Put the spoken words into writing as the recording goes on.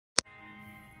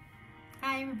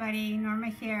Hi everybody, Norma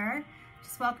here.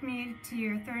 Just welcome you to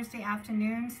your Thursday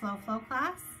afternoon slow flow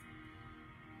class.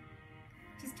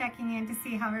 Just checking in to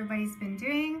see how everybody's been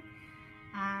doing.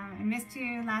 I missed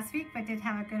you last week, but did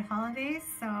have a good holidays,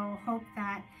 so hope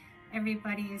that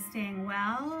everybody is staying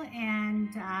well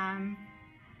and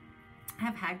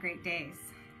have had great days.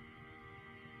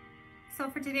 So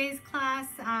for today's class,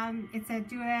 it's a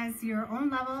do as your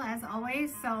own level as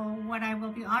always. So what I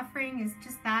will be offering is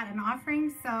just that, an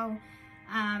offering. So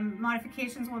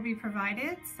modifications will be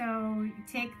provided. So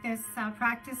take this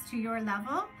practice to your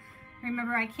level.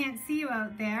 Remember, I can't see you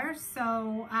out there.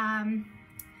 So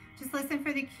just listen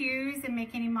for the cues and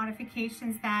make any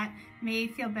modifications that may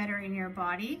feel better in your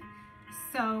body.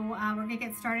 So we're gonna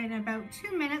get started in about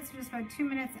 2 minutes, just about 2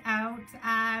 minutes out.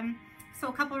 So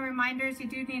a couple of reminders, you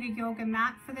do need a yoga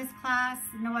mat for this class.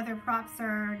 No other props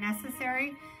are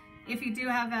necessary. If you do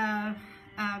have a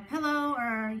pillow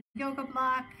or a yoga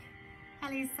block, hi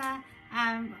Lisa,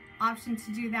 option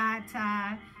to do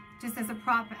that just as a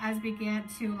prop as we get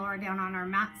to lower down on our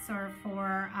mats, or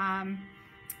for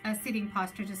a sitting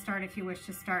posture to start if you wish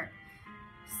to start.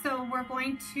 So we're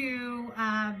going to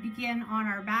begin on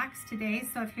our backs today.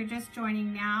 So if you're just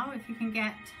joining now, if you can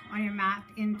get on your mat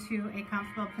into a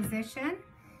comfortable position.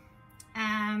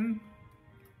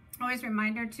 Always a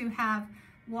reminder to have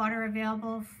water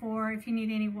available for if you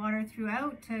need any water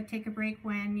throughout, to take a break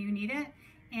when you need it.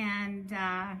 And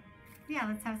yeah,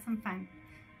 let's have some fun.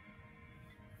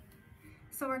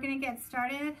 So we're gonna get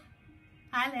started.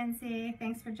 Hi Lindsay,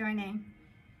 thanks for joining.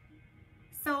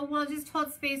 So we'll just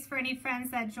hold space for any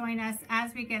friends that join us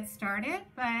as we get started,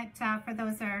 but for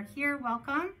those that are here,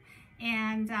 welcome.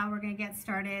 And we're gonna get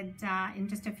started in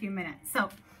just a few minutes. So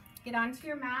get onto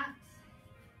your mat.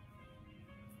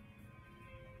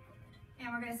 And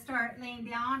we're gonna start laying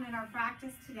down in our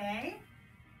practice today.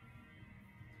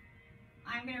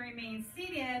 I'm gonna remain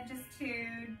seated just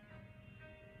to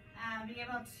be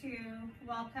able to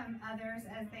welcome others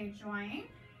as they join.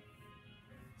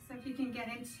 So if you can get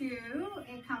into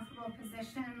a comfortable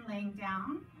position laying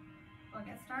down, we'll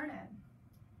get started.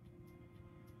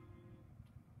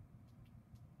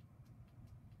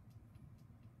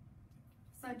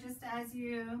 So just as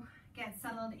you get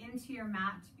settled into your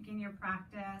mat to begin your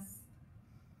practice,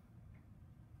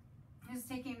 just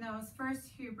taking those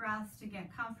first few breaths to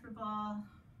get comfortable,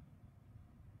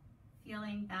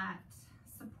 feeling that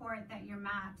support that your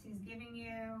mat is giving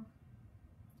you.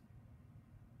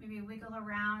 Maybe wiggle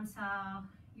around till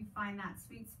you find that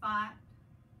sweet spot.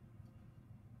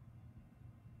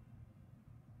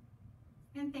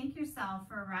 And thank yourself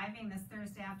for arriving this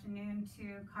Thursday afternoon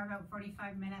to carve out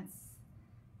 45 minutes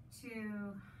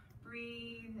to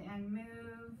breathe and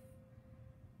move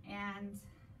and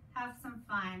have some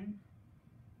fun.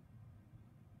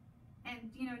 And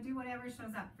do whatever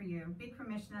shows up for you. Big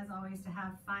permission as always to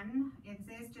have fun. It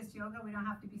is just yoga, we don't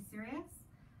have to be serious.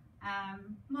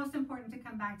 Most important to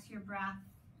come back to your breath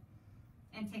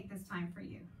and take this time for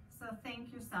you. So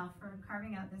thank yourself for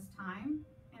carving out this time,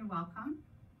 and welcome.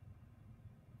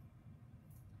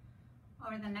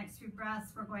 Over the next few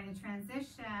breaths, we're going to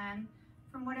transition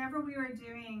from whatever we were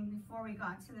doing before we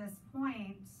got to this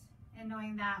point, and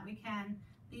knowing that we can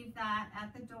leave that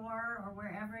at the door or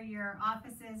wherever your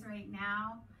office is right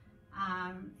now.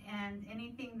 And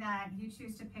anything that you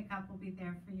choose to pick up will be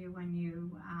there for you when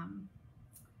you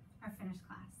are finished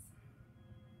class.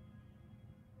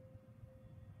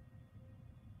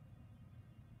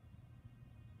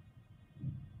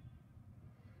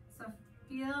 So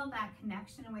feel that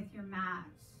connection with your mat.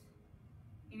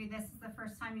 Maybe this is the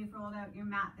first time you've rolled out your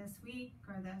mat this week,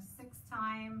 or the 6th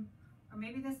time, or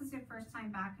maybe this is your first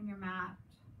time back on your mat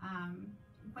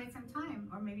in quite some time,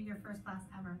 or maybe your first class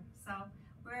ever. So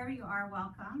wherever you are,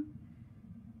 welcome.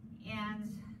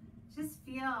 And just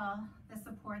feel the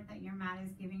support that your mat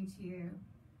is giving to you.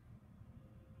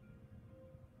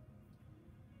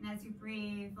 And as you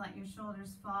breathe, let your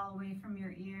shoulders fall away from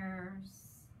your ears.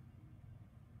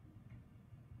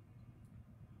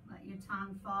 Let your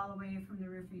tongue fall away from the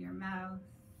roof of your mouth.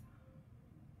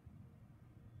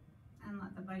 And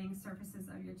let the biting surfaces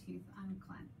of your teeth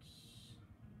unclench.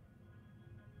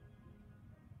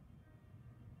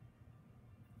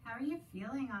 How are you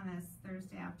feeling on this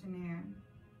Thursday afternoon?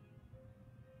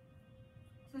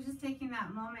 So just taking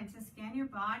that moment to scan your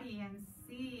body and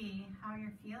see how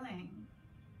you're feeling.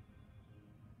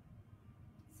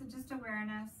 So just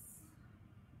awareness.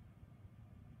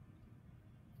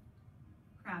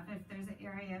 Grab if there's an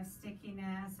area of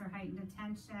stickiness or heightened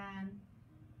attention,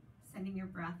 sending your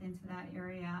breath into that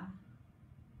area.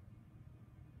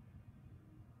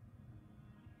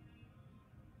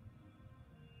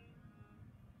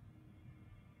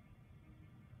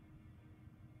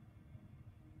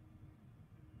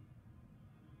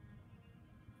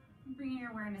 bringing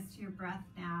your awareness to your breath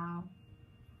now.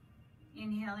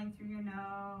 Inhaling through your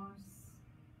nose.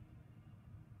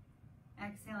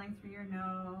 Exhaling through your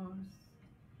nose.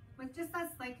 With just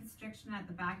that slight constriction at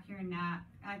the back of your neck,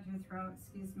 at your throat,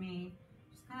 excuse me.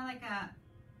 Just kind of like that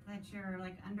you're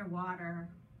like underwater.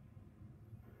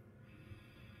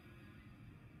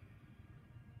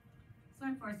 So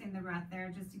I'm forcing the breath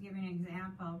there just to give you an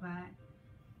example, but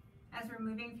as we're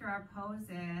moving through our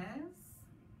poses,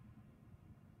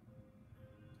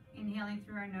 inhaling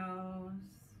through our nose,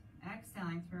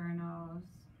 exhaling through our nose.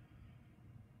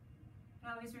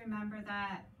 But always remember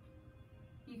that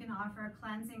you can offer a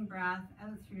cleansing breath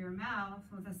out through your mouth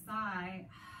with a sigh.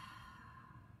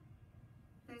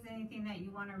 If there's anything that you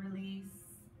want to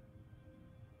release,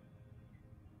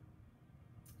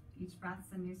 each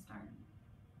breath's a new start.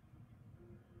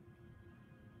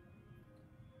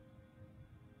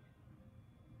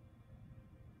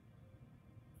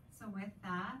 So with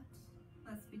that,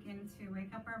 let's begin to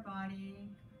wake up our body,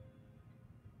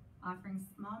 offering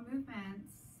small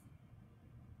movements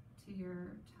to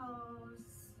your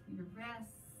toes, your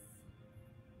wrists,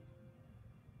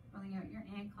 rolling out your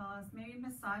ankles, maybe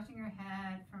massaging your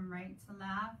head from right to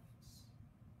left.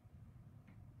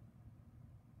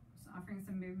 Just offering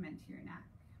some movement to your neck.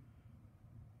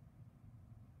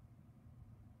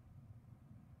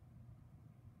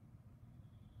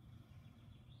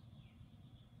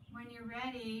 When you're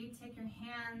ready, take your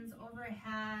hands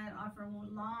overhead, offer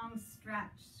a long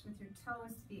stretch with your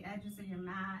toes to the edges of your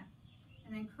mat,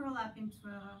 and then curl up into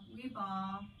a wee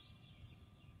ball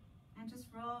and just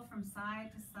roll from side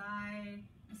to side,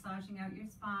 massaging out your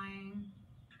spine,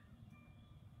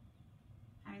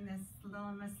 having this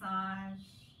little massage.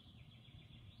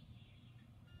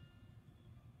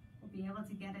 We'll be able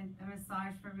to get a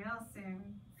massage for real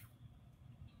soon.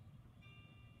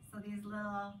 So these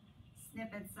little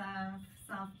snippets of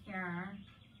self-care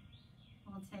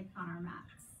we'll take on our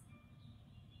mats.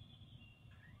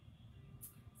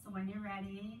 So when you're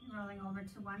ready, rolling over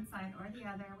to one side or the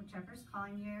other, whichever's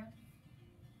calling you,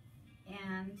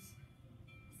 and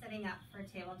setting up for a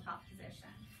tabletop position.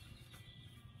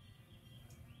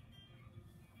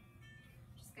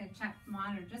 Just gonna check the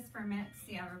monitor just for a minute to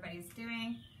see how everybody's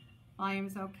doing.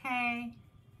 Volume's okay.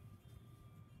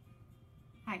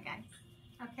 Hi guys.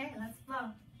 Okay, let's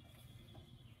flow.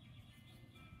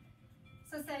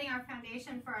 So setting our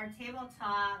foundation for our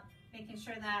tabletop, making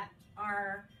sure that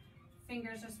our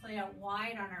fingers are splayed out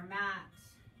wide on our mat.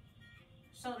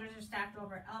 Shoulders are stacked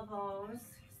over elbows,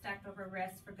 stacked over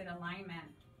wrists for good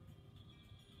alignment.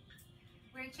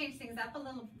 We're going to change things up a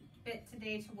little bit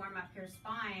today to warm up your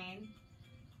spine.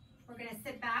 We're going to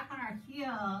sit back on our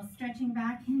heels, stretching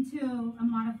back into a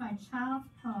modified child's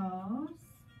pose,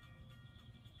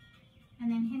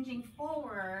 and then hinging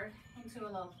forward into a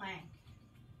low plank.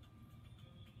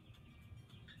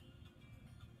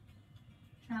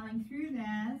 Traveling through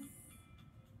this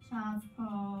child's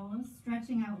pose,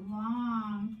 stretching out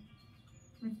long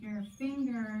with your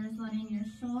fingers, letting your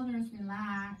shoulders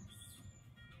relax,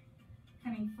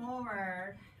 coming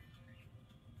forward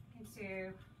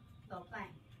into low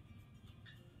plank.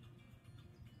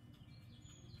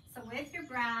 So with your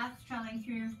breath, traveling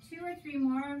through 2 or 3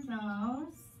 more of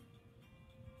those.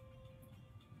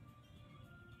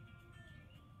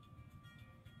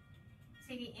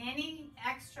 Taking any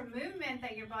extra movement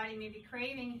that your body may be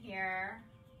craving here.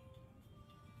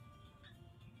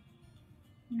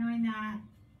 Knowing that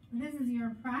this is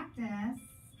your practice.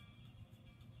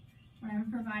 What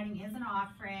I'm providing is an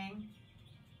offering.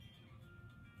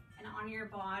 And honor your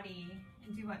body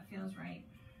and do what feels right.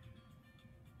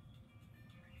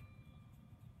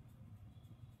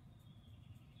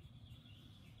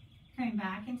 Coming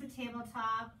back into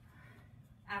tabletop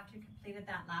after you completed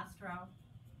that last row.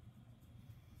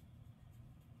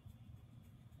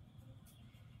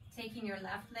 Taking your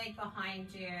left leg behind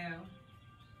you.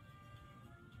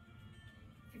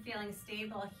 If you're feeling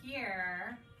stable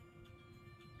here,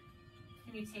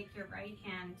 can you take your right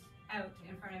hand out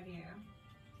in front of you?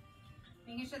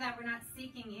 Making sure that we're not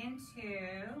sinking into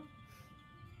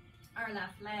our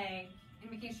left leg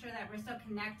and making sure that we're still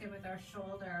connected with our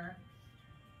shoulder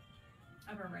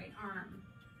of our right arm.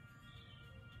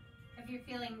 If you're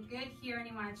feeling good here and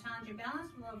you want to challenge your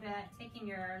balance a little bit, taking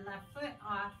your left foot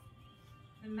off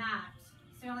the mat.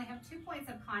 So you only have 2 points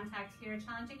of contact here,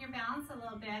 challenging your balance a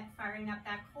little bit, firing up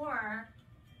that core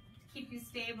to keep you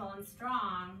stable and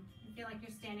strong and feel like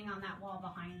you're standing on that wall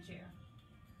behind you.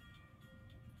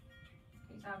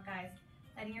 Good job, guys.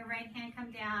 Letting your right hand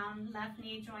come down, left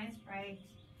knee joins right,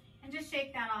 and just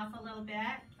shake that off a little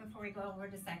bit before we go over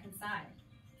to second side.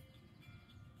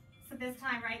 So this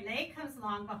time, right leg comes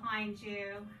along behind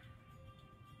you,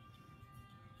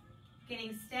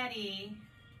 getting steady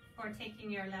for taking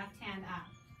your left hand up.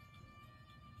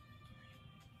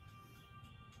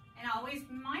 And always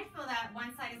be mindful that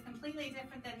one side is completely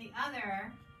different than the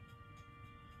other.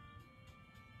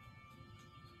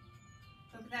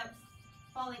 But without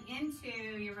falling into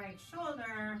your right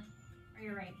shoulder or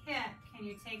your right hip, can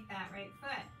you take that right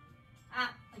foot up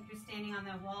like you're standing on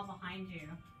the wall behind you?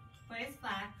 Foot is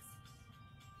flexed.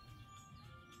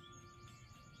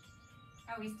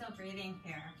 Are we still breathing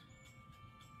here?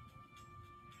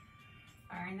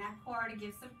 Firing that core to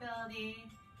give stability.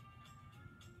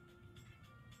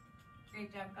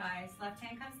 Great job, guys. Left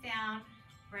hand comes down,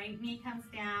 right knee comes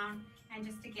down, and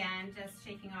just again, just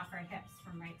shaking off our hips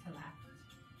from right to left.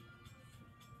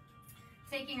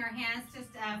 Taking our hands just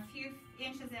a few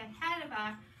inches ahead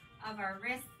of our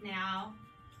wrists now,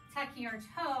 tucking our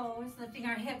toes, lifting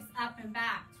our hips up and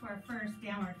back to our first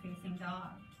downward facing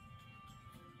dog.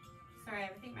 Sorry, I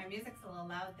think my music's a little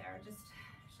loud there, just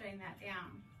shutting that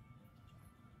down.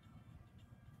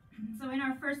 So in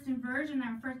our first inversion,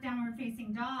 our first downward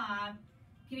facing dog,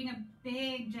 giving a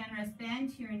big generous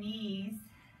bend to your knees.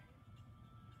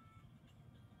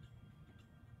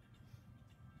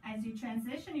 As you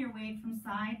transition your weight from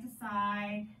side to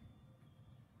side,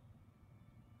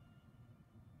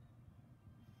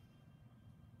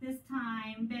 this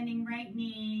time bending right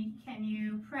knee, can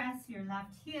you press your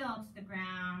left heel to the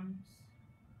ground?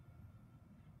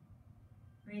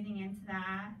 Breathing into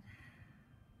that.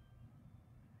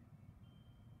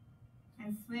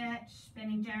 And switch,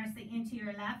 bending generously into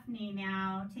your left knee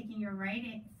now, taking your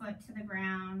right foot to the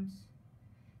ground.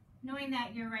 Knowing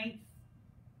that your right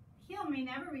heel may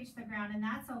never reach the ground, and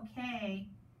that's okay.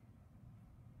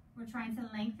 We're trying to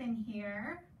lengthen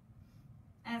here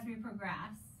as we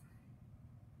progress.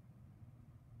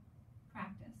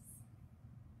 Practice.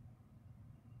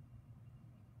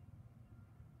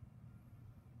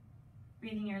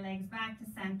 Breathing your legs back to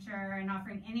center and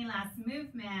offering any last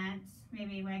movement,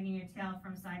 maybe wagging your tail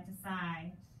from side to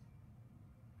side.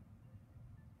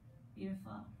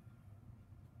 Beautiful.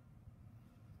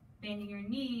 Bending your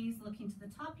knees, looking to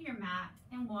the top of your mat,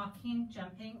 and walking,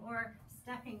 jumping, or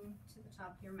stepping to the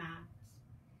top of your mat.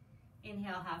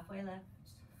 Inhale, halfway lift.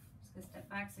 Just gonna step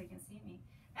back so you can see me.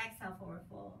 Exhale, forward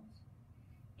fold.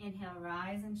 Inhale,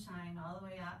 rise and shine all the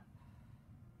way up.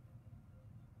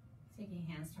 Taking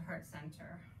hands to heart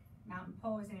center. Mountain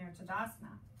pose in your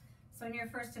Tadasana. So in your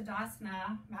first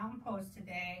Tadasana, mountain pose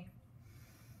today,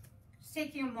 just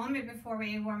taking a moment before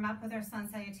we warm up with our sun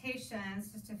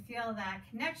salutations, just to feel that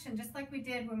connection, just like we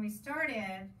did when we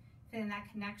started, feeling that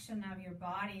connection of your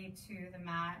body to the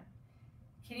mat.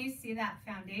 Can you see that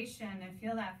foundation and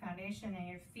feel that foundation in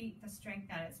your feet, the strength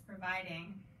that it's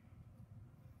providing?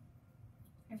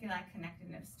 And feel that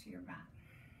connectedness to your mat.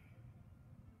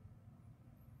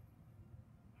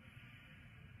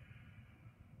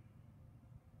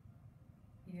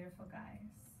 Beautiful, guys.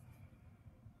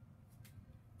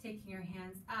 Taking your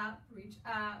hands up, reach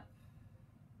up.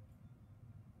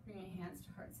 Bringing hands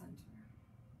to heart center.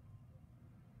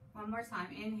 One more time,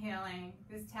 inhaling.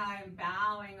 This time,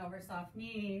 bowing over soft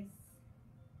knees.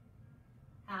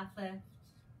 Half lift.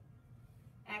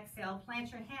 Exhale,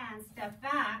 plant your hands, step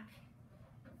back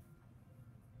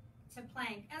to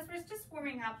plank. As we're just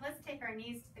warming up, let's take our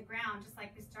knees to the ground, just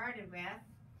like we started with.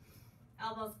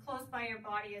 Elbows close by your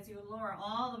body as you lower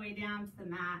all the way down to the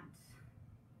mat.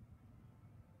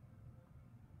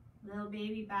 Little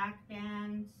baby back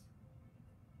bend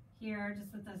here,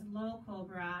 just with this low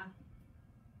cobra.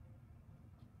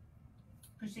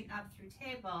 Pushing up through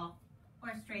table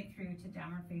or straight through to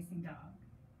downward facing dog.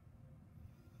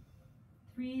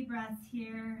 3 breaths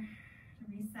here to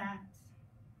reset.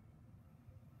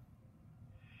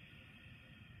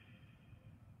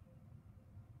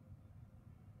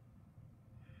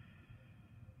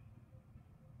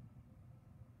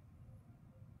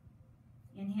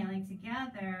 Inhaling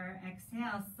together,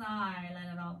 exhale, sigh,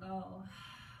 let it all go.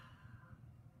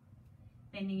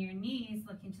 Bending your knees,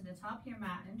 looking to the top of your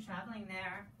mat and traveling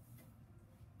there.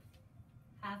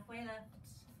 Halfway lift.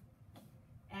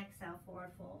 Exhale,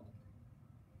 forward fold.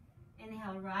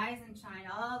 Inhale, rise and shine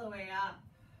all the way up.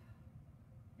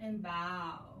 And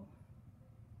bow.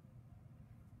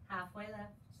 Halfway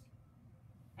lift.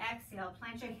 Exhale,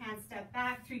 plant your hands, step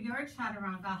back through your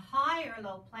chaturanga, high or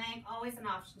low plank, always an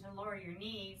option to lower your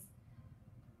knees.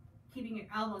 Keeping your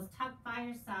elbows tucked by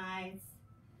your sides.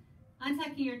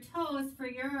 Untucking your toes for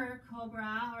your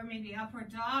cobra or maybe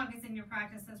upward dog is in your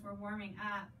practice as we're warming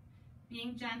up.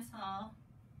 Being gentle,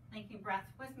 linking breath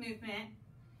with movement,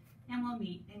 and we'll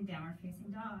meet in downward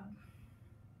facing dog.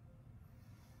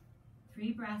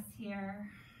 3 breaths here.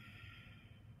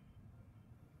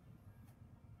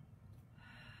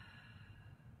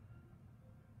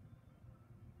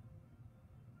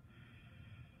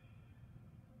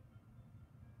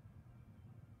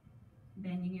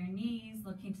 Bending your knees,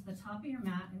 looking to the top of your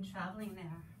mat and traveling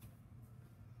there.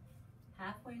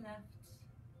 Halfway lift.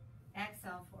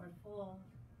 Exhale, forward fold.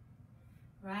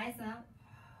 Rise up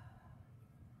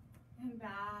and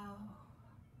bow.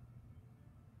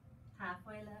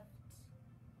 Halfway lift.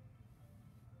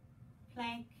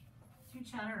 Plank to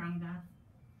chaturanga.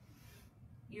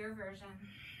 Your version.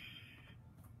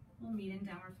 We'll meet in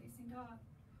downward facing dog.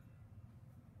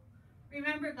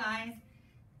 Remember, guys,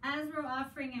 as we're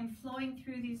offering and flowing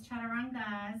through these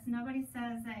chaturangas, nobody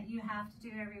says that you have to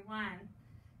do every one.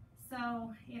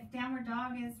 So if downward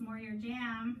dog is more your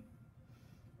jam,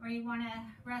 or you want to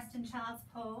rest in child's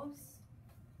pose,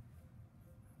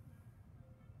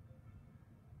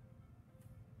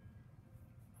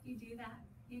 you do that.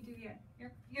 You do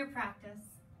your practice.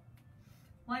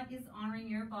 What is honoring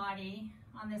your body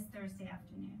on this Thursday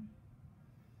afternoon?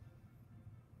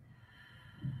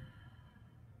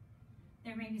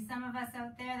 There may be some of us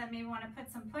out there that may want to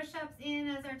put some push-ups in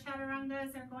as our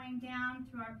chaturangas are going down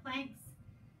through our planks,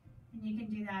 and you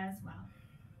can do that as well.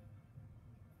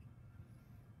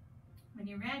 When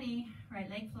you're ready, right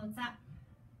leg floats up,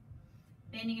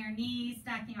 bending our knees,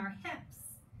 stacking our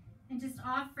hips, and just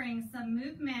offering some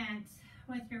movement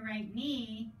with your right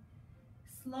knee,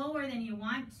 slower than you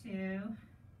want to,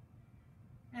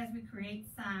 as we create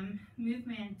some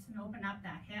movement and open up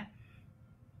that hip.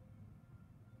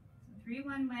 So 3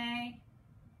 one way,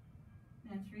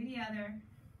 then 3 the other.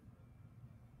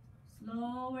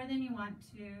 Slower than you want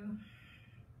to.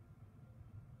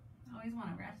 Always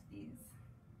want to rest these.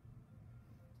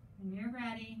 When you're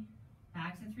ready,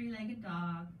 back to 3-legged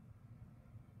dog,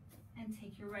 and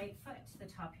take your right foot to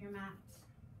the top of your mat.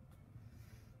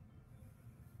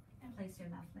 And place your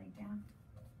left leg down.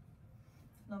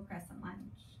 Low crescent lunge.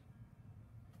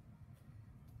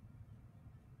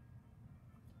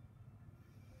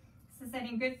 So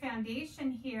setting good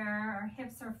foundation here, our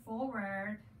hips are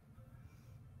forward.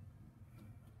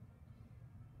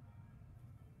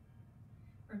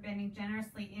 We're bending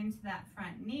generously into that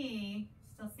front knee,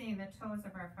 still seeing the toes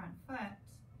of our front foot.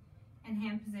 And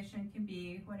hand position can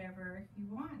be whatever you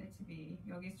want it to be,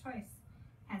 yogi's choice.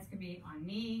 Hands could be on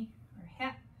knee or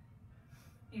hip.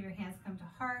 Maybe your hands come to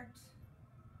heart.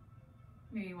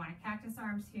 Maybe you want a cactus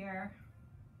arms here.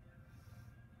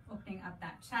 Opening up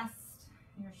that chest,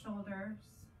 your shoulders.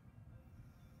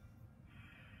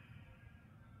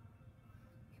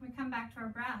 Can we come back to our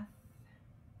breath?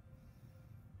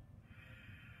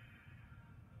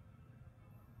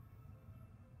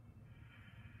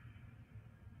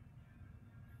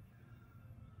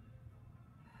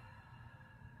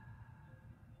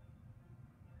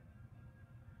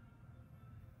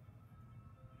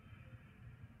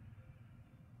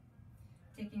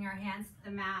 Taking our hands to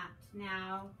the mat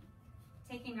now,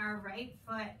 taking our right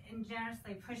foot and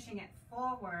generously pushing it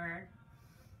forward.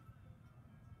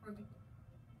 We're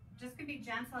just gonna be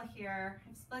gentle here.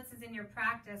 If splits is in your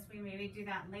practice, we maybe do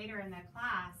that later in the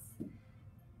class.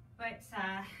 But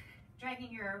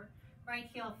dragging your right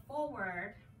heel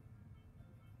forward,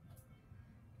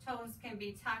 toes can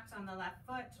be tucked on the left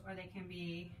foot or they can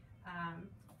be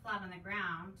flat on the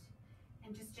ground.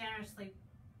 And just generously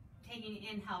taking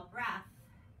an inhale breath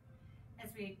as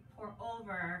we pour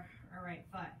over our right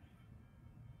foot.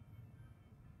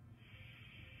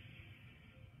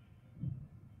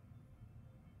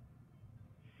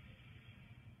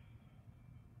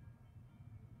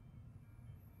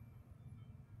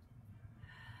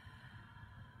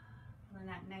 Feeling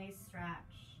that nice stretch.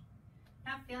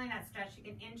 Not feeling that stretch, you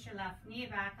can inch your left knee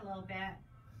back a little bit.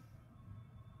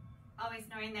 Always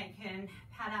knowing that you can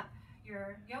pad up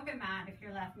your yoga mat if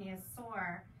your left knee is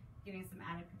sore, giving some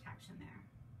added protection there.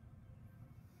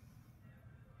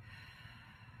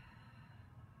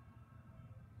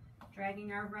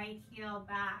 Dragging our right heel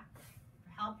back,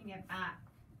 helping it back.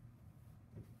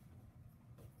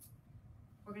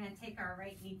 We're going to take our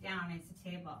right knee down into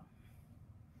table.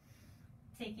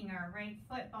 Taking our right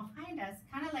foot behind us,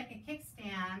 kind of like a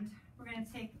kickstand, we're going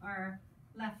to take our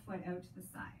left foot out to the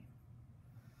side.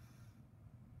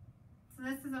 So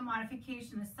this is a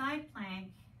modification, a side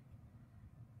plank.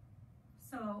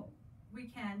 So we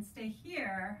can stay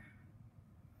here,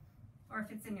 or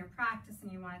if it's in your practice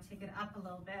and you want to take it up a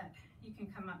little bit, you can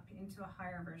come up into a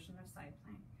higher version of side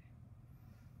plank.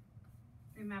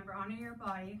 Remember, honor your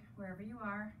body wherever you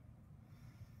are.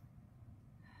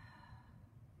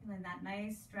 Feeling that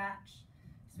nice stretch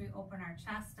as we open our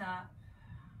chest up.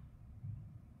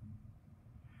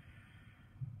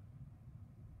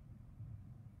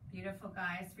 Beautiful,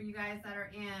 guys. For you guys that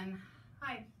are in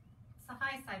it's a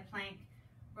high side plank,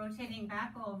 rotating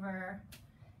back over,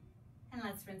 and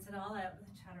let's rinse it all out with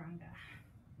a chaturanga.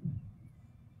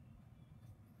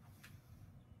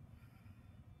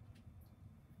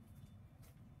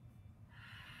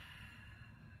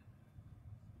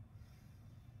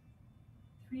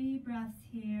 3 breaths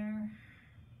here.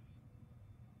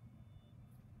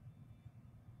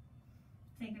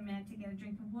 Take a minute to get a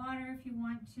drink of water if you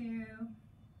want to.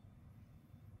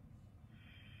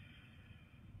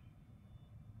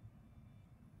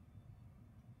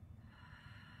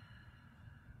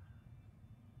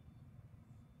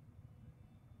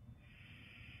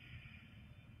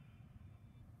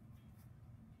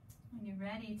 When you're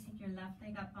ready, take your left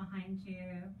leg up behind you.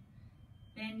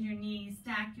 Bend your knees,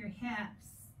 stack your hips,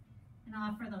 and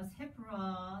offer those hip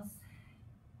rolls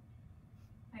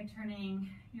by turning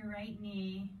your right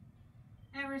knee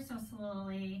ever so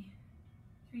slowly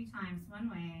 3 times one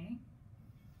way.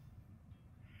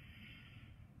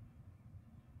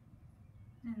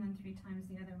 And then 3 times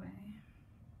the other way.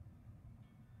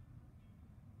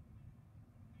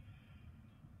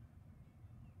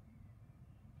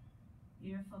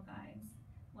 Beautiful, guys.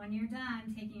 When you're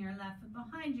done, taking your left foot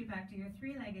behind you back to your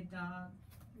 3-legged dog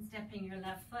and stepping your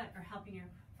left foot or helping your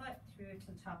foot through to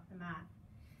the top of the mat.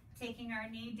 Taking our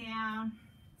knee down,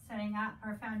 setting up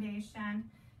our foundation.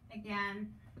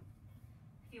 Again,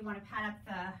 if you want to pad up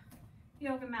the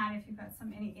yoga mat, if you've got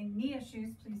any knee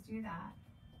issues, please do that.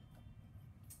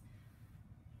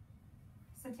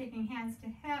 So taking hands to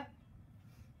hip,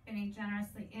 bending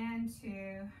generously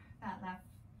into that left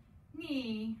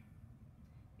knee,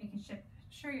 making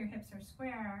sure your hips are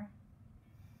square,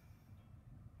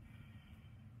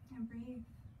 and breathe.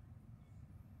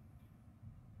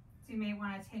 So you may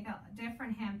want to take a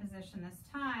different hand position this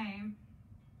time.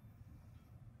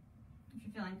 If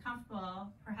you're feeling comfortable,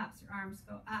 perhaps your arms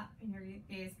go up and your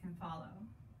gaze can follow.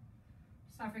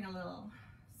 Just offering a little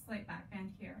slight back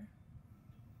bend here.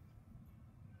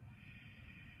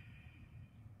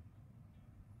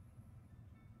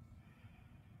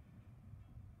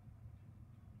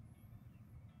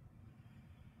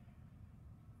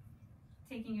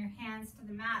 Taking your hands to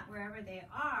the mat wherever they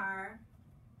are.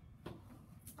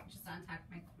 Just untuck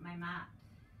my mat.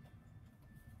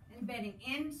 And bending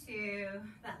into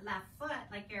that left foot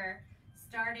like you're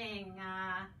starting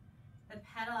the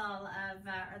pedal of,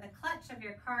 or the clutch of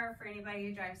your car for anybody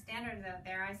who drives standards out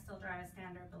there. I still drive a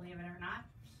standard, believe it or not.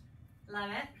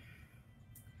 Love it.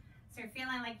 So you're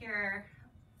feeling like your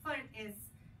foot is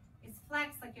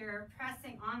flexed, like you're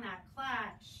pressing on that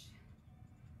clutch.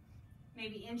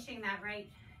 Maybe inching that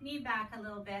right knee back a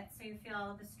little bit so you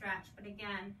feel the stretch, but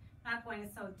again, not going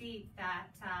so deep that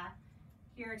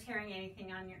you're tearing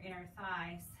anything on your inner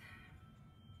thighs.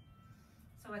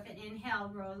 So with an inhale,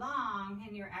 grow long,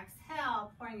 and your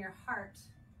exhale, pouring your heart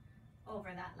over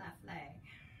that left leg.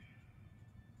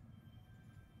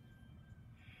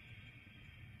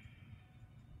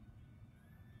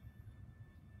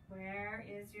 Where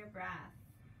is your breath?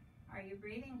 Are you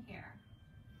breathing here?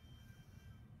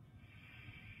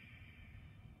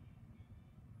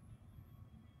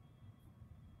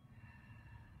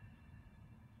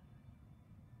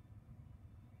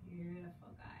 Beautiful,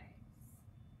 guys.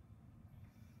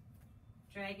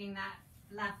 Dragging that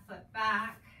left foot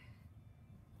back,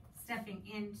 stepping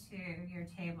into your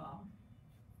table.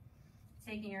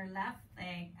 Taking your left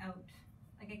leg out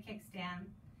like a kickstand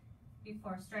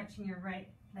before stretching your right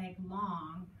leg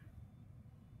long.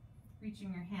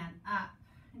 Reaching your hand up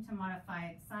into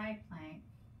modified side plank.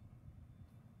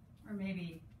 Or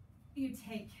maybe you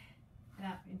take it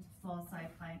up into full side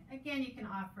plank. Again, you can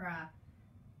offer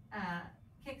a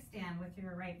kickstand with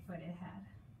your right foot ahead.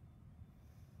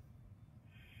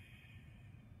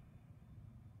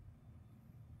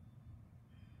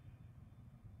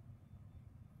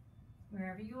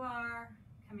 Wherever you are,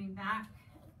 coming back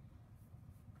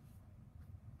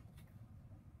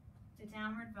to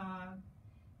downward dog,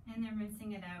 and then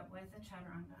rinsing it out with a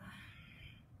chaturanga.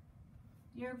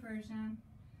 Your version.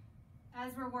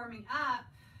 As we're warming up,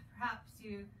 perhaps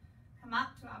you come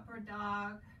up to upward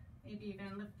dog, maybe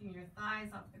even lifting your thighs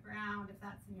off the ground if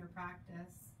that's in your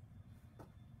practice,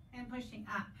 and pushing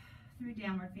up through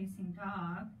downward facing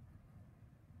dog.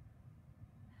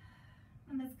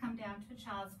 And let's come down to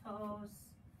child's pose.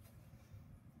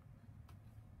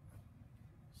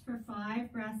 Just for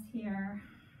 5 breaths here.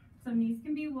 So knees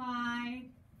can be wide,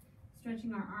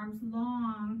 stretching our arms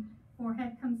long,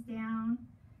 forehead comes down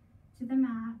to the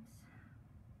mat.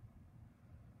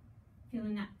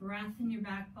 Feeling that breath in your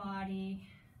back body.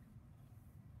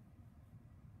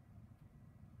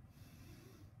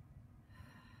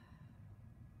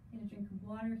 Get a drink of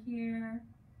water here.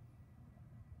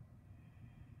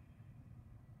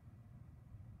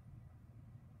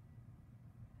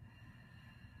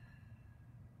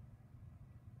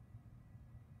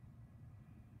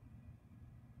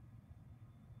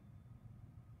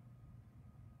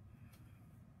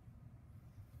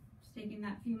 Just taking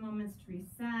that few moments to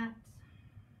reset.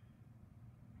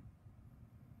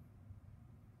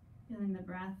 Feeling the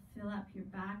breath fill up your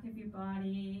back of your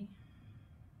body.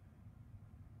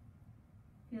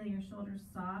 Feel your shoulders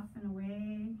soften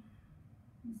away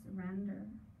and surrender.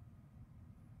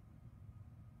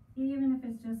 Even if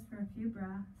it's just for a few breaths.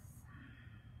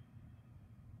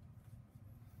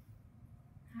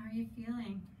 How are you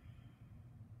feeling?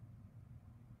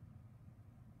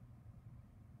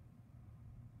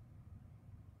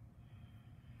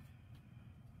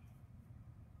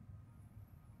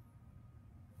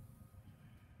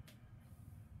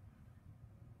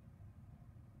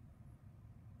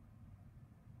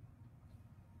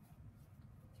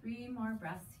 Three more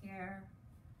breaths here.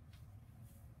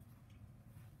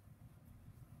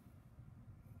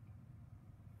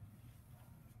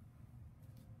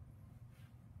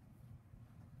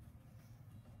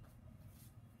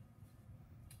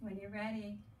 When you're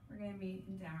ready, we're going to meet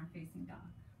in downward facing dog.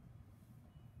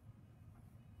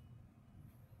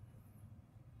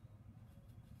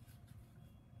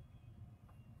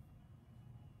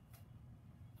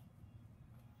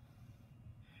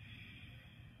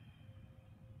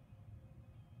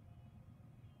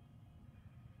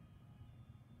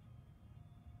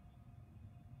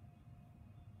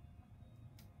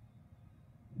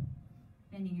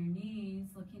 Bending your knees,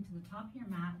 looking to the top of your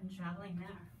mat and traveling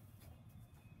there.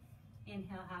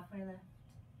 Inhale, halfway lift.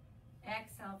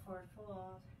 Exhale, forward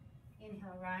fold.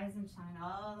 Inhale, rise and shine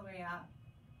all the way up.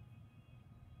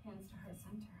 Hands to heart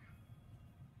center.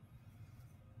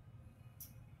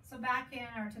 So back in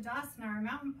our Tadasana, our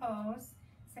mountain pose,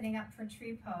 setting up for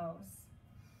tree pose.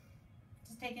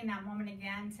 Just taking that moment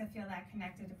again to feel that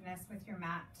connectedness with your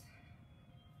mat.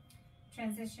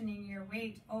 Transitioning your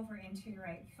weight over into your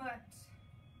right foot.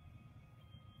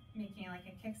 Making like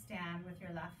a kickstand with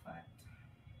your left foot.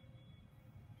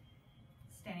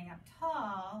 Standing up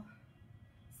tall.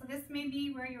 So this may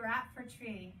be where you're at for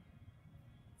tree.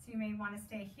 So you may want to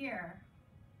stay here.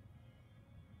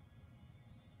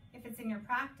 If it's in your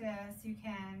practice, you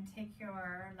can take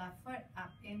your left foot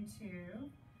up into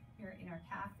your inner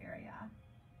calf area.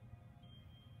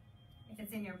 If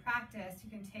it's in your practice, you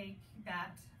can take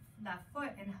that left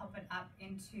foot and help it up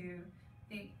into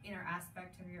the inner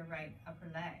aspect of your right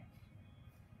upper leg.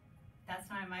 That's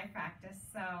not in my practice,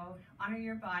 so honor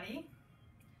your body,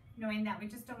 knowing that we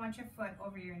just don't want your foot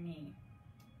over your knee.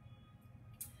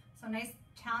 So nice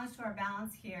challenge to our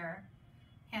balance here.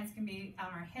 Hands can be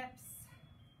on our hips,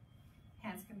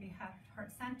 hands can be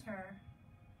heart center.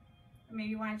 Or maybe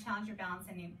you want to challenge your balance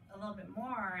a little bit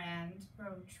more and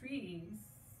grow trees,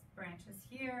 branches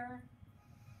here.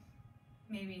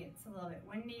 Maybe it's a little bit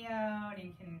windy out and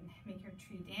you can make your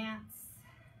tree dance.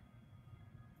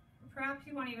 Or perhaps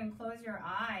you want to even close your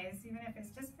eyes, even if it's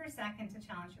just for a second, to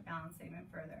challenge your balance even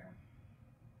further.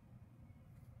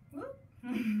 Whoop.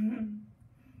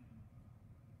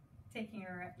 Taking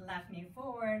your left knee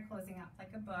forward, closing up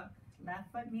like a book. Left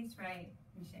foot meets right,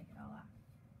 and shake it all off.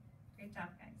 Great job,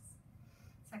 guys.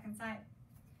 Second side.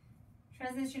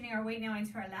 Transitioning our weight now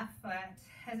into our left foot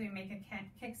as we make a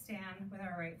kickstand with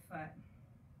our right foot.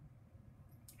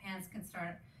 Hands can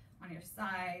start on your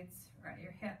sides or at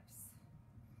your hips.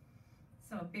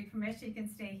 So big permission, you can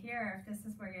stay here if this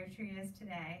is where your tree is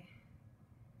today.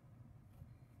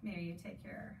 Maybe you take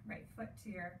your right foot to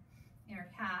your inner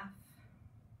calf,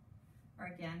 or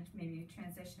again, maybe you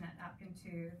transition it up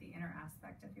into the inner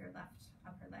aspect of your left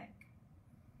upper leg.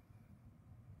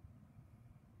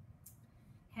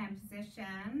 Hand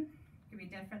position could be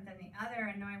different than the other,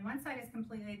 and knowing one side is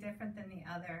completely different than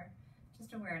the other,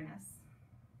 just awareness.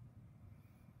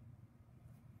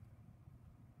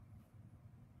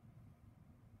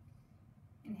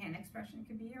 And hand expression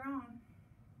could be your own.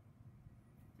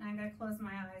 And I'm going to close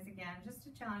my eyes again just to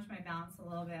challenge my balance a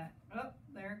little bit. Oh,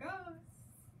 there it goes.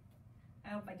 I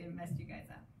hope I didn't mess you guys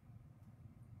up.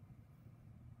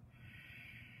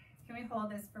 Can we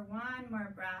hold this for one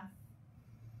more breath?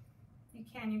 You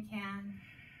can, you can.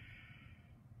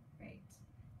 Great.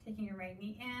 Taking your right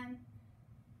knee in,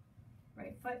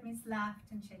 right foot meets left,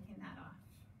 and shaking that off.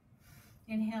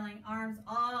 Inhaling, arms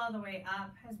all the way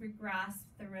up as we grasp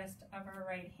the wrist of our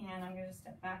right hand. I'm going to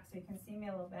step back so you can see me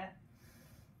a little bit.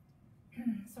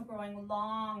 So growing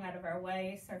long out of our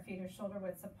waist, our feet are shoulder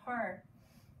widths apart.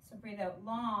 So breathe out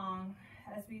long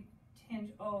as we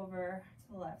hinge over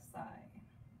to the left side.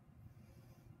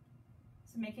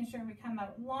 So making sure we come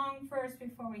out long first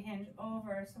before we hinge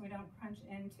over so we don't crunch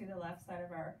into the left side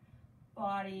of our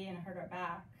body and hurt our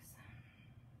backs.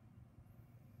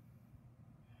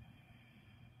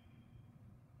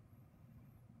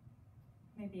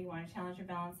 Maybe you want to challenge your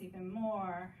balance even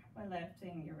more by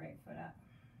lifting your right foot up.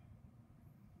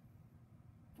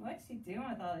 What's she doing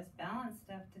with all this balance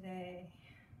stuff today?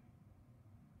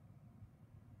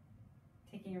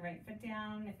 Taking your right foot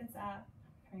down if it's up,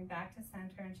 coming back to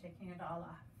center and shaking it all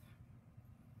off.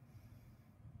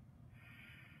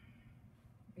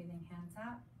 Breathing hands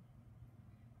up.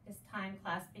 This time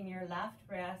clasping your left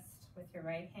wrist with your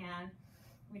right hand.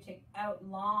 We take out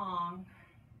long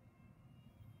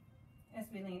as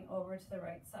we lean over to the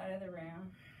right side of the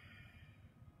room.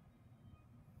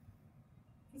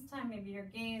 This time maybe your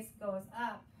gaze goes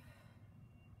up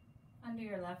under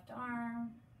your left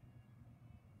arm.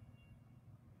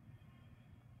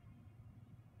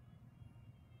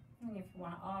 And if you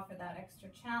want to offer that extra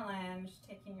challenge,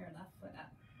 taking your left foot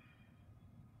up.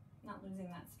 Not losing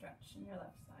that stretch in your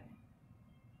left side.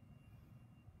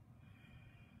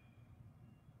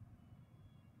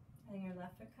 Letting your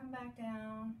left foot come back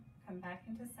down, come back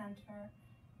into center,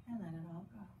 and let it all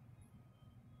go.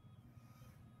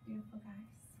 Beautiful, guys.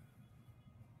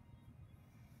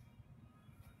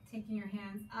 Taking your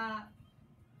hands up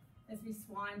as we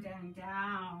swan down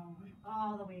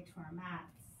all the way to our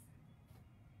mats.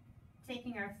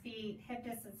 Taking our feet hip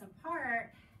distance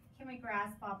apart, can we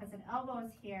grasp opposite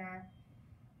elbows here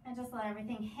and just let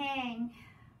everything hang?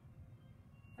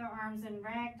 The arms in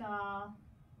ragdoll.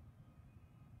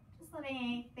 Just letting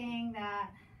anything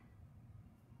that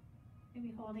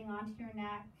maybe holding onto your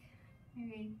neck,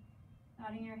 maybe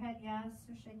nodding your head yes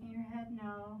or shaking your head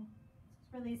no.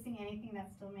 Just releasing anything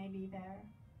that still may be there.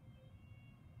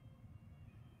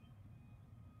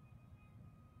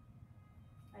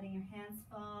 Letting your hands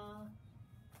fall,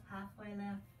 halfway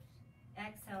lift.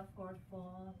 Exhale, forward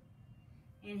fold.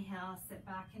 Inhale, sit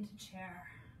back into chair.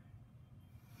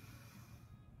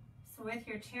 So with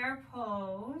your chair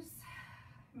pose,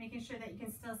 making sure that you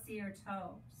can still see your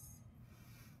toes.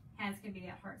 Hands can be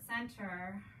at heart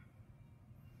center.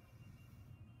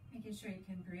 Making sure you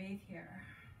can breathe here.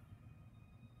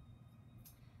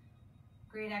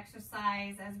 Great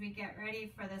exercise as we get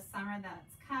ready for the summer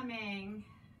that's coming.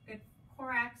 Good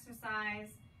core exercise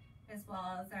as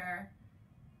well as our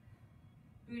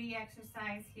booty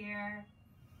exercise here.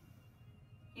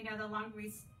 You know, the longer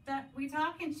we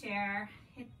talk and share,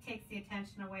 it takes the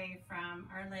attention away from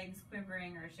our legs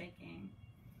quivering or shaking.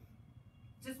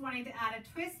 Just wanting to add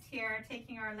a twist here,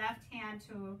 taking our left hand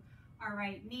to our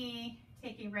right knee,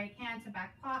 taking right hand to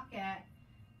back pocket,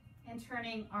 and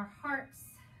turning our hearts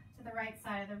to the right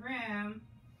side of the room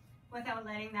without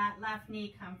letting that left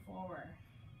knee come forward.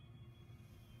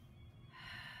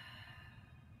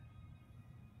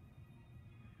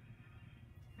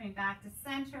 Coming back to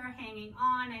center, hanging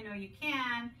on, I know you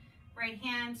can. Right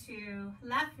hand to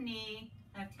left knee,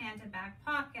 left hand to back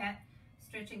pocket,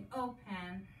 stretching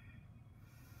open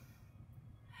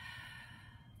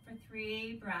for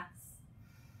 3 breaths.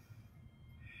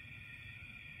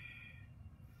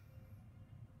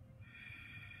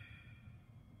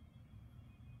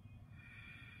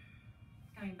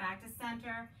 Coming back to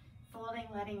center, folding,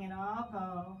 letting it all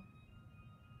go.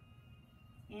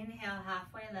 Inhale,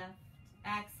 halfway lift.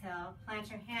 Exhale, plant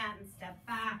your hands, step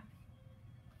back.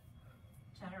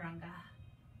 Chaturanga.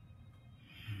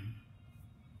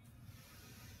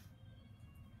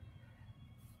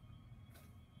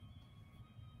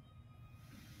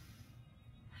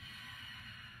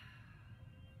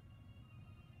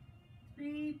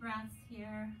 Three breaths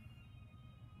here.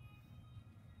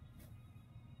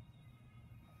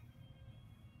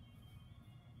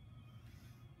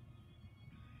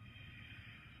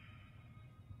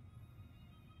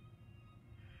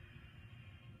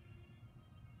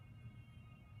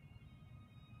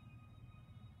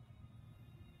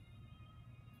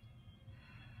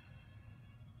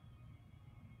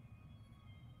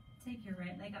 Take your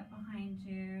right leg up behind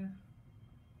you.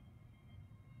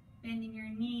 Bending your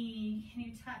knee. Can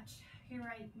you touch your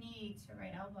right knee to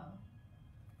right elbow?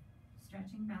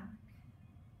 Stretching back.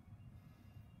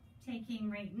 Taking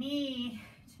right knee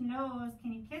to nose.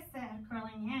 Can you kiss it?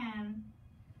 Curling in.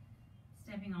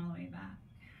 Stepping all the way back.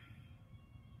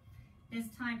 This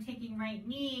time taking right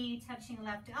knee, touching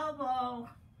left elbow,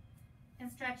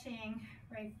 and stretching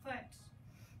right foot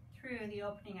through the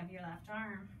opening of your left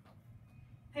arm.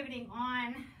 Pivoting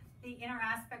on the inner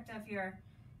aspect of your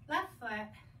left foot,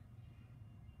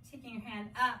 taking your hand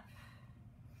up,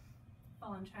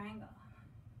 fallen triangle.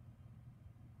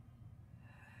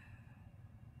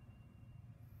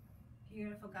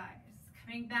 Beautiful, guys.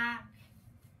 Coming back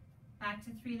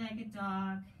to 3-legged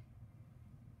dog.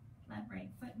 Let right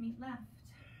foot meet left.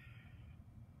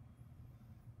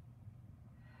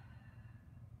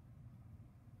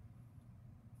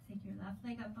 Take your left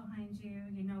leg up behind you.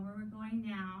 You know where we're going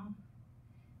now.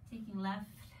 Taking left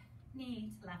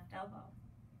knee to left elbow.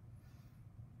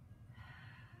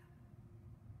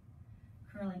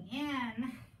 curling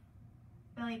in,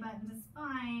 belly button to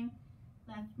spine,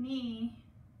 left knee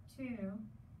to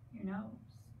your nose.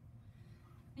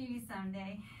 Maybe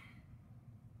someday.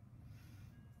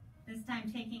 This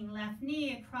time taking left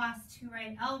knee across to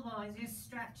right elbow as you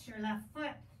stretch your left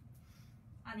foot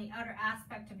on the outer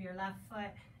aspect of your left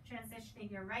foot,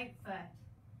 transitioning your right foot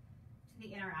to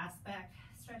the inner aspect,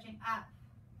 stretching up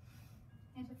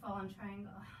into fallen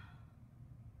triangle.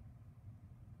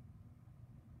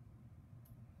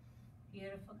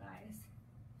 Beautiful, guys.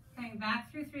 Coming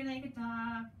back through three-legged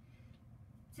dog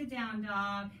to down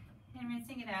dog and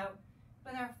rinsing it out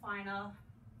with our final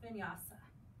vinyasa.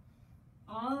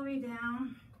 All the way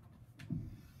down.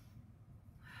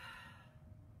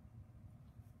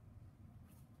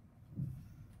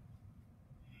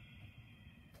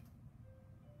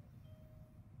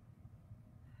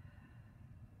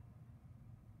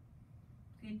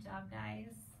 Good job,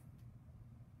 guys.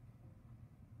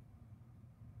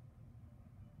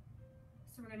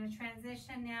 So we're going to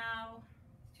transition now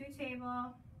to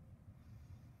table.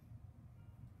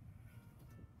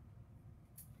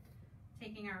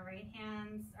 Taking our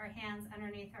hands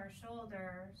underneath our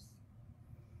shoulders.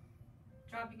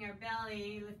 Dropping our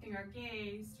belly, lifting our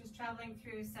gaze, just traveling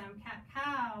through some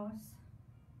cat-cows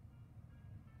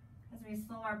as we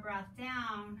slow our breath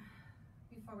down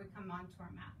before we come onto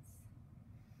our mats.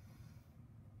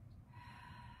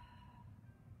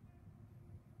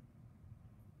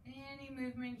 Any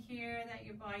movement here that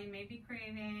your body may be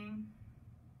craving.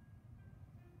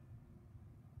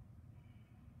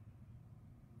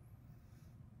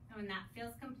 And when that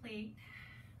feels complete,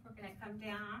 we're going to come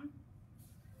down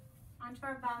onto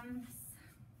our bums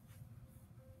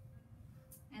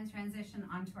and transition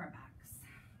onto our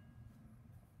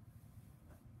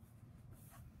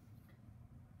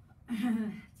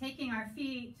backs. Taking our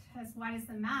feet as wide as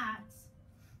the mat,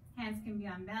 hands can be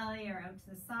on belly or out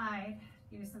to the side,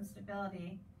 give you some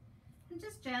stability. And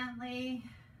just gently,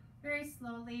 very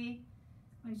slowly,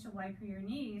 windshield wiper your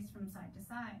knees from side to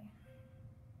side.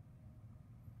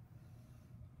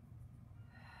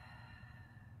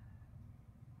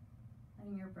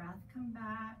 Letting your breath come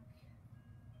back.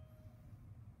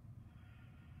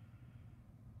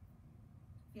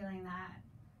 Feeling that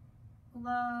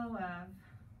glow of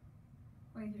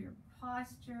going through your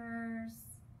postures,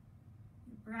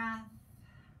 your breath.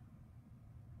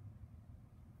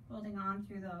 Holding on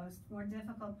through those more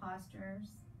difficult postures.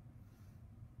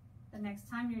 The next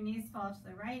time your knees fall to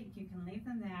the right, you can leave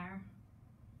them there.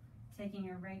 Taking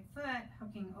your right foot,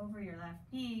 hooking over your left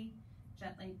knee,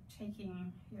 gently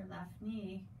taking your left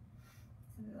knee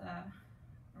to the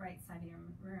right side of your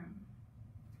room.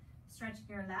 Stretching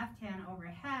your left hand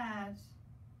overhead,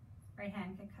 right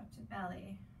hand can come to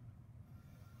belly.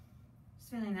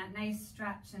 Just feeling that nice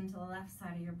stretch into the left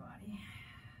side of your body.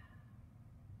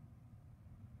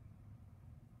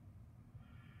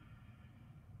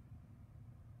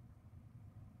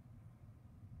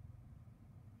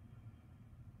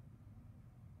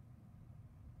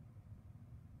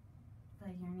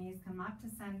 Let your knees come up to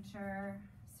center,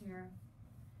 so you're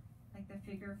like the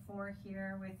figure 4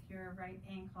 here with your right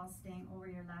ankle staying over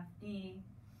your left knee.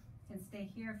 You can stay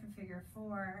here for figure 4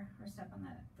 or step on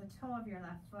the toe of your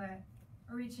left foot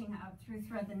or reaching up through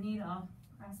thread the needle,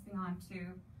 grasping onto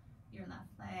your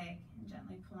left leg and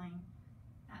gently pulling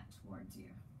that towards you.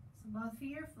 So both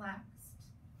feet are flexed.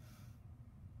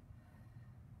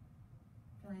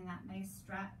 Feeling that nice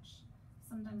stretch.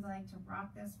 Sometimes I like to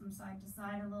rock this from side to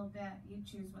side a little bit. You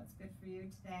choose what's good for you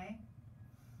today.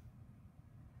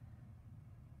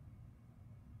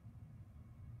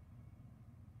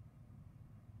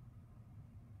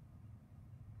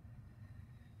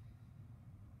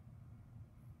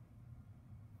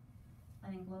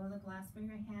 Letting go of the clasp of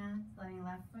your hands, letting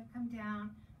left foot come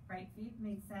down, right feet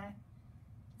mid set.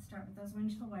 Start with those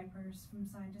windshield wipers from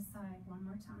side to side one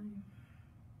more time.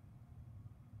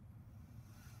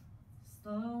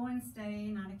 Slow and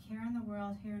steady, not a care in the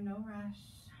world here, no rush.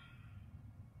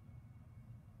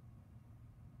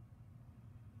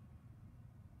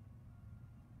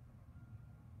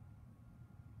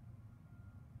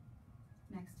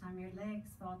 Next time your legs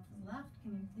fall to the left,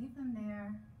 can you leave them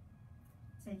there?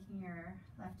 Taking your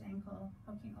left ankle,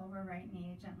 hooking over right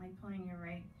knee, gently pulling your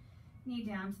right knee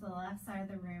down to the left side of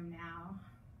the room now.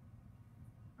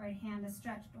 Right hand is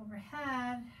stretched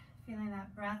overhead. Feeling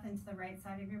that breath into the right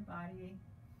side of your body.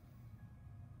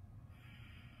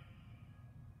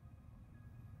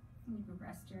 You can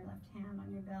rest your left hand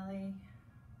on your belly.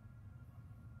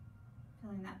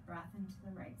 Feeling that breath into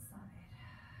the right side.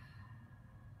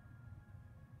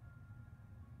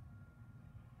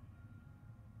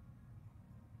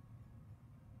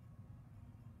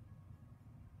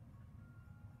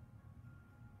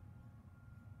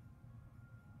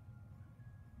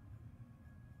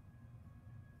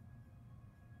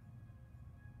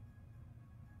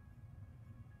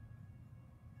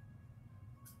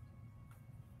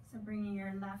 So bring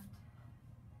your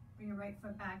right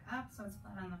foot back up so it's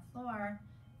flat on the floor.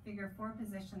 Figure 4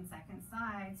 position, second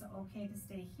side. So okay to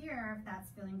stay here if that's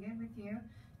feeling good with you.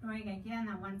 Knowing again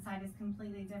that one side is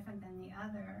completely different than the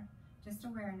other. Just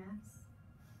awareness.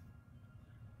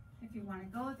 If you want to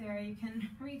go there, you can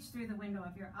reach through the window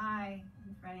of your eye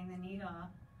and threading the needle,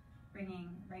 bringing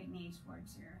right knee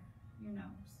towards your nose.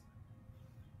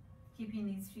 Keeping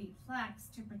these feet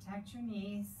flexed to protect your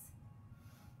knees.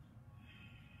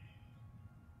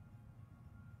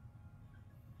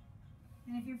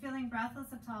 And if you're feeling breathless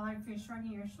at all, or if you're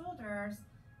shrugging your shoulders,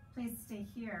 please stay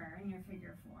here in your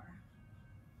figure 4.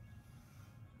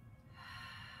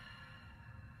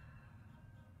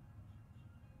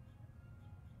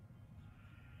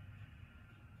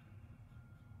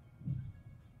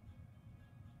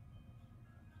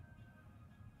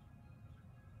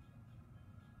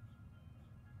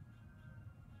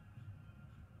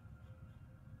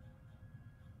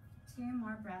 Two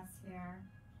more breaths here,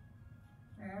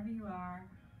 wherever you are.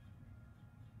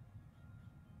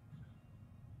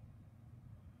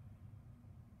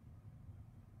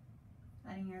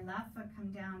 Letting your left foot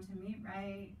come down to meet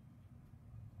right.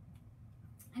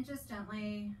 And just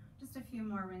gently, just a few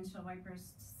more windshield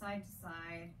wipers side to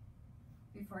side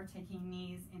before taking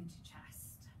knees into chest.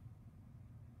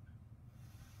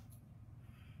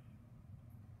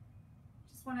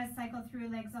 Just want to cycle through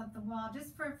legs up the wall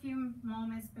just for a few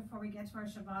moments before we get to our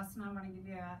Shavasana. I want to give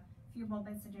you a few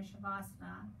moments into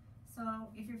Shavasana. So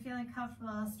if you're feeling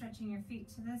comfortable, stretching your feet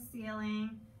to the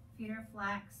ceiling, feet are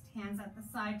flexed, hands at the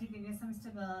side to give you some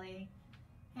stability.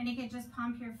 And you can just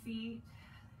pump your feet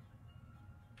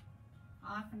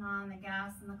off and on the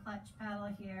gas and the clutch pedal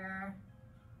here.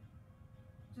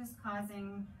 Just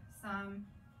creating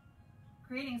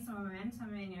some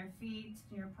momentum in your feet,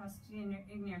 in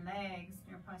your legs,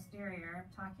 your posterior.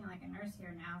 I'm talking like a nurse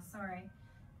here now, sorry.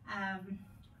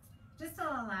 Just to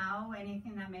allow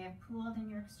anything that may have pooled in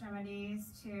your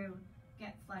extremities to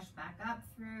get flushed back up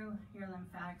through your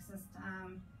lymphatic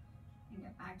system and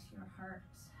get back to your heart.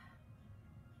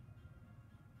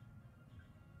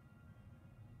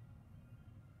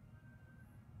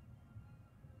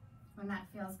 When that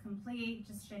feels complete,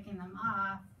 just shaking them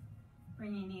off,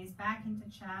 bringing knees back into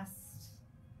chest.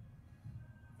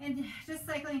 And just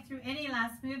cycling through any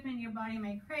last movement your body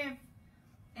may crave.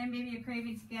 And maybe you're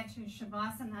craving to get to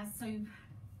Shavasana so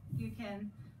you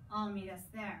can all meet us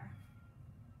there.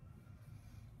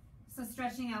 So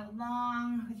stretching out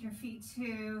long with your feet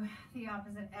to the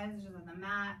opposite edges of the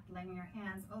mat, letting your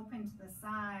hands open to the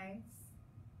sides.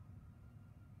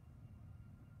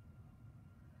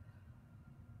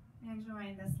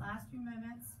 Enjoying this last few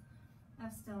minutes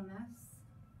of stillness.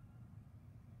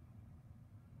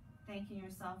 Thanking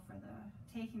yourself for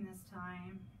taking this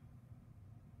time.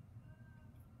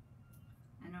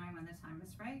 And knowing when the time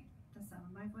is right, the sound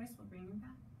of my voice will bring you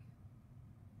back.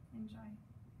 Enjoy.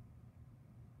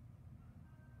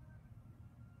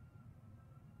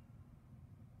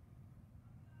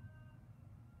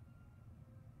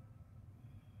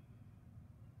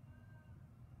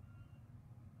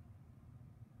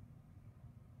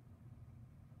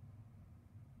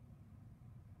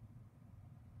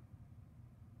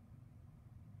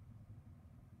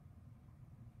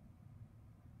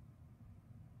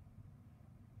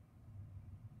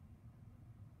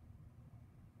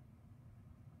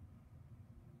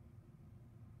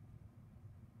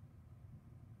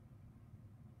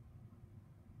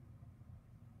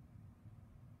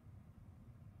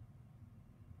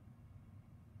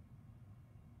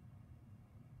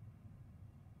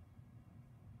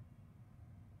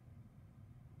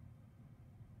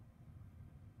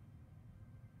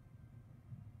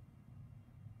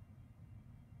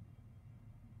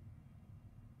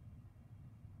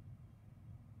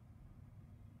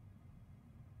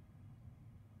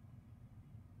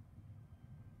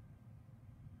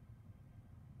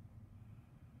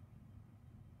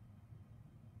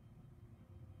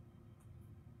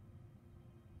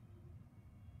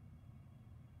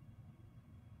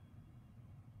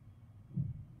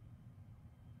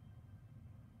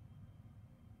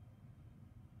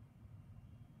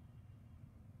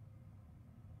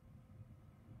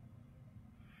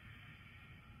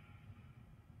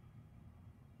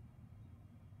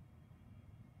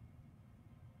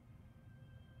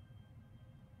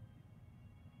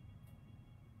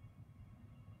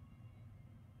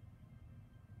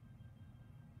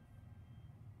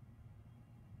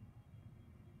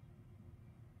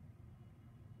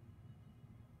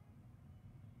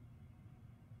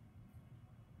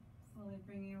 Slowly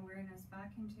bringing awareness back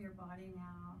into your body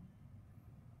now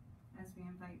as we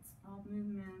invite small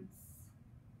movements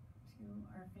to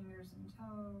our fingers and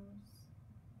toes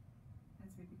as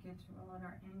we begin to roll out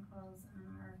our ankles and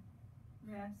our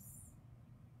wrists.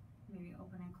 Maybe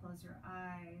open and close your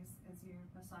eyes as you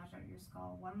massage out your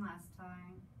skull one last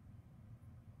time.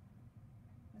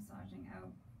 Massaging out,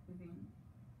 moving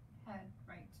head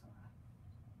right to left.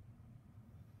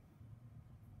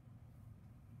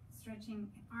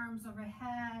 Stretching arms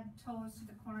overhead, toes to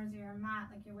the corners of your mat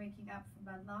like you're waking up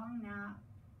from a long nap.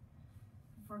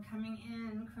 Before coming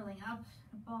in, curling up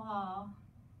a ball.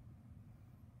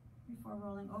 Before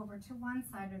rolling over to one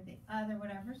side or the other,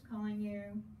 whatever's calling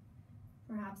you.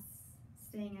 Perhaps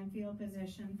staying in fetal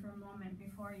position for a moment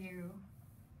before you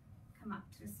come up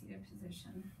to a seated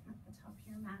position at the top of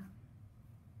your mat.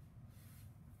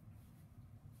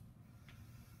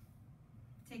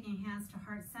 Taking hands to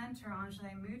heart center,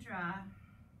 Anjali Mudra.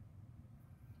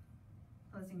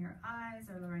 Closing your eyes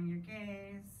or lowering your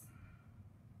gaze.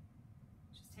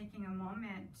 Just taking a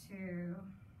moment to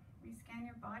rescan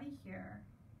your body here.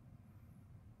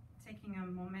 Taking a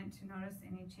moment to notice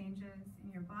any changes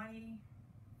in your body,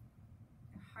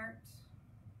 your heart,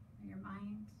 or your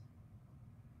mind.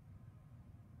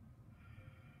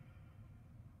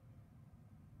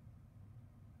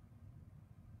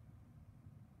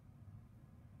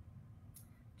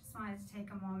 Just wanted to take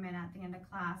a moment at the end of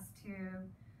class to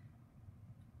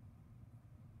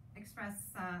express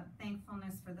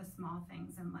thankfulness for the small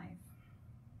things in life.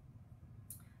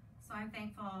 So I'm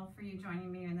thankful for you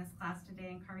joining me in this class today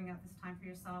and carving out this time for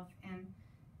yourself, and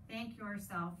thank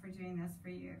yourself for doing this for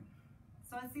you.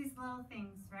 So it's these little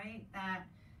things, right, that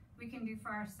we can do for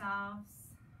ourselves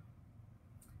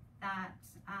that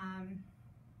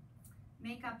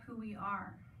make up who we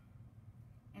are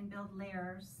and build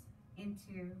layers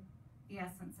into the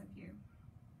essence of you.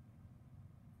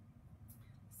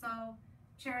 So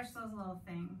cherish those little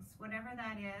things, whatever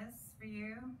that is for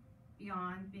you,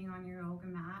 beyond being on your yoga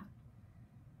mat.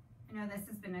 I know this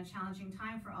has been a challenging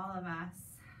time for all of us.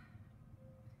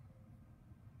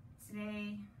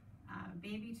 Today,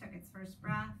 baby took its first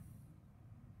breath.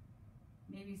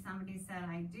 Maybe somebody said,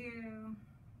 I do.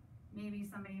 Maybe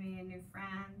somebody made a new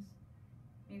friend.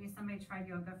 Maybe somebody tried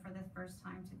yoga for the first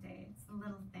time today. It's the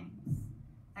little things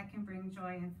that can bring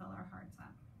joy and fill our hearts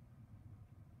up.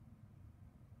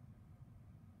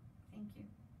 Thank you.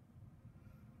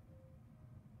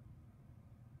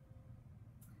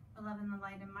 The love and the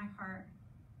light in my heart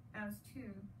bows to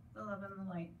the love and the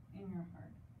light in your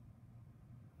heart.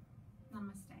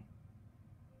 Namaste.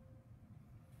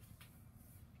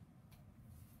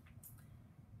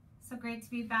 So great to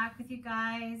be back with you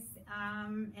guys.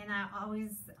 And I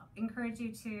always encourage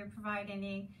you to provide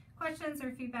any questions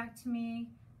or feedback to me.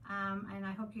 And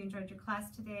I hope you enjoyed your class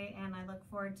today, and I look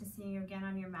forward to seeing you again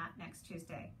on your mat next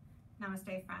Tuesday.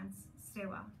 Namaste, friends. Stay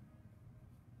well.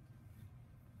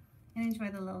 And enjoy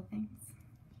the little things.